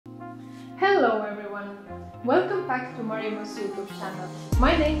Hello everyone! Welcome back to Marimo's YouTube channel.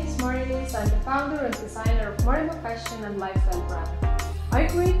 My name is Marimo. I'm the founder and designer of Marimo fashion and lifestyle brand. I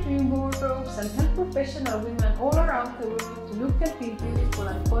create dream wardrobes and help professional women all around the world to look and feel beautiful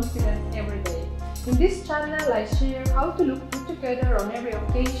and confident every day. In this channel I share how to look put together on every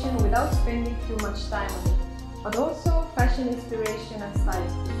occasion without spending too much time on it, but also fashion inspiration and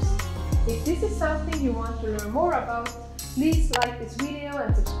style tips. If this is something you want to learn more about, please like this video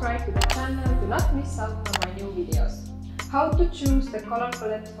and subscribe to the channel to not miss out on my new videos. How to choose the color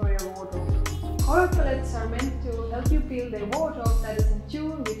palette for your wardrobe. Color palettes are meant to help you build a wardrobe that is in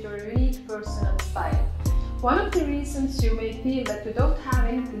tune with your unique personal style. One of the reasons you may feel that you don't have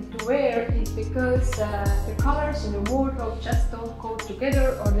anything to wear is because the colors in your wardrobe just don't go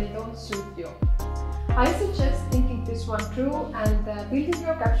together or they don't suit you. I suggest thinking this one through and building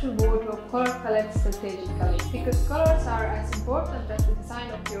your capsule wardrobe color palette strategically, because colors are as important as the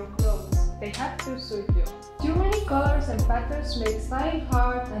design of your clothes. They have to suit you. Too many colors and patterns make styling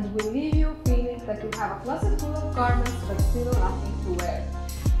hard and will leave you feeling that you have a closet full of garments but still nothing to wear.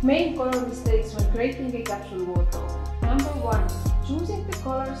 Main color mistakes when creating a capsule wardrobe. Number 1. Choosing the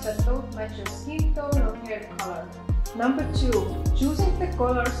colors that don't match your skin tone or hair color. Number 2. Choosing the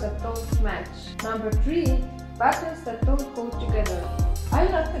colors that don't match. Number 3. Patterns that don't go together.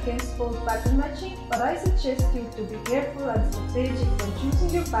 I'm not against both pattern matching, but I suggest you to be careful and strategic when choosing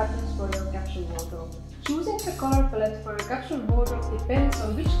your patterns for your capsule wardrobe. Choosing the color palette for your capsule wardrobe depends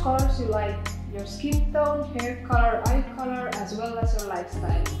on which colors you like, your skin tone, hair color, eye color, as well as your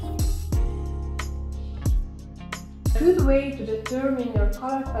lifestyle. A good way to determine your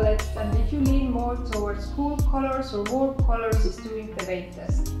color palette, and if you lean more towards cool colors or warm colors, is doing the vein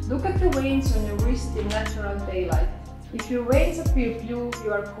test. Look at the veins on your wrist in natural daylight. If your veins appear blue,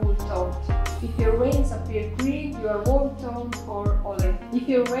 you are cool toned. If your veins appear green, you are warm toned or olive. If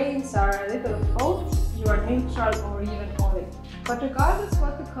your veins are a little of both, you are neutral or even olive. But regardless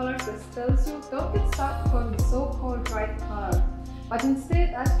what the color test tells you, don't get stuck on the so-called right color, but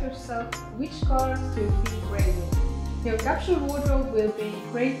instead ask yourself, which colors do you feel great in? Your capsule wardrobe will be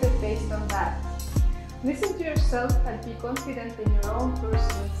created based on that. Listen to yourself and be confident in your own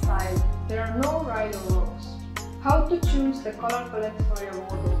personal style. There are no right or wrongs. How to choose the color palette for your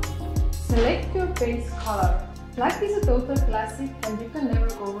wardrobe. Select your base color. Black is a total classic and you can never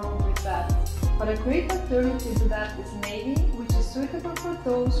go wrong with that. But a great alternative to that is navy, which is suitable for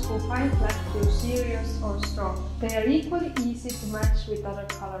those who find black too serious or strong. They are equally easy to match with other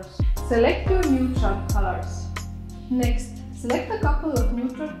colors. Select your neutral colors. Next, select a couple of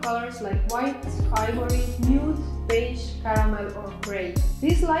neutral colors like white, ivory, nude, beige, caramel or grey.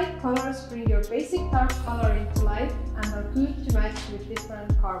 These light colors bring your basic dark color into life and are good to match with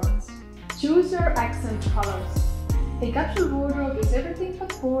different garments. Choose your accent colors. A capsule wardrobe is everything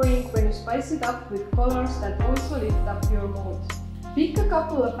but boring when you spice it up with colors that also lift up your mood. Pick a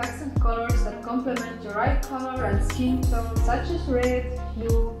couple of accent colors that complement your eye color and skin tone, such as red,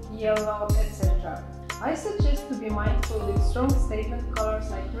 blue, yellow, etc. I suggest to be mindful with strong statement colors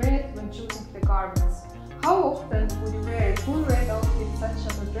like red when choosing the garments. How often would you wear a full red outfit such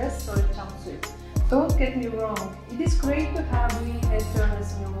as a dress or a jumpsuit? Don't get me wrong, it is great to have wheel head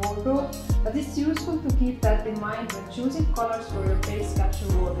turners in your wardrobe, but it's useful to keep that in mind when choosing colors for your base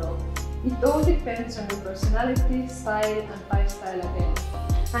capsule wardrobe. It all depends on your personality, style and lifestyle again.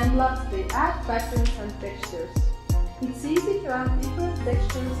 And lastly, add patterns and textures. It's easy to add different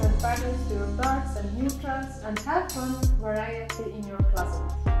textures and patterns to your darks and neutrals and have fun variety in your closet.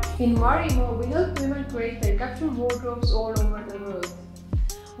 In Marimo, we help women create their capsule wardrobes all over the world.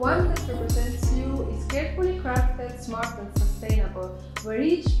 One that represents you is carefully crafted, smart and sustainable, where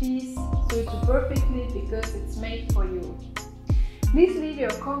each piece suits you perfectly because it's made for you. Please leave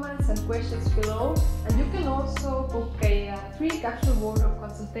your comments and questions below, and you can also book a free capsule wardrobe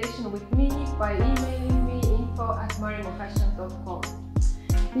consultation with me by emailing me info@marimofashion.com.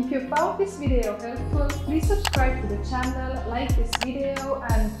 If you found this video helpful, please subscribe to the channel, like this video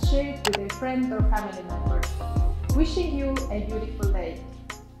and share it with a friend or family member. Wishing you a beautiful day.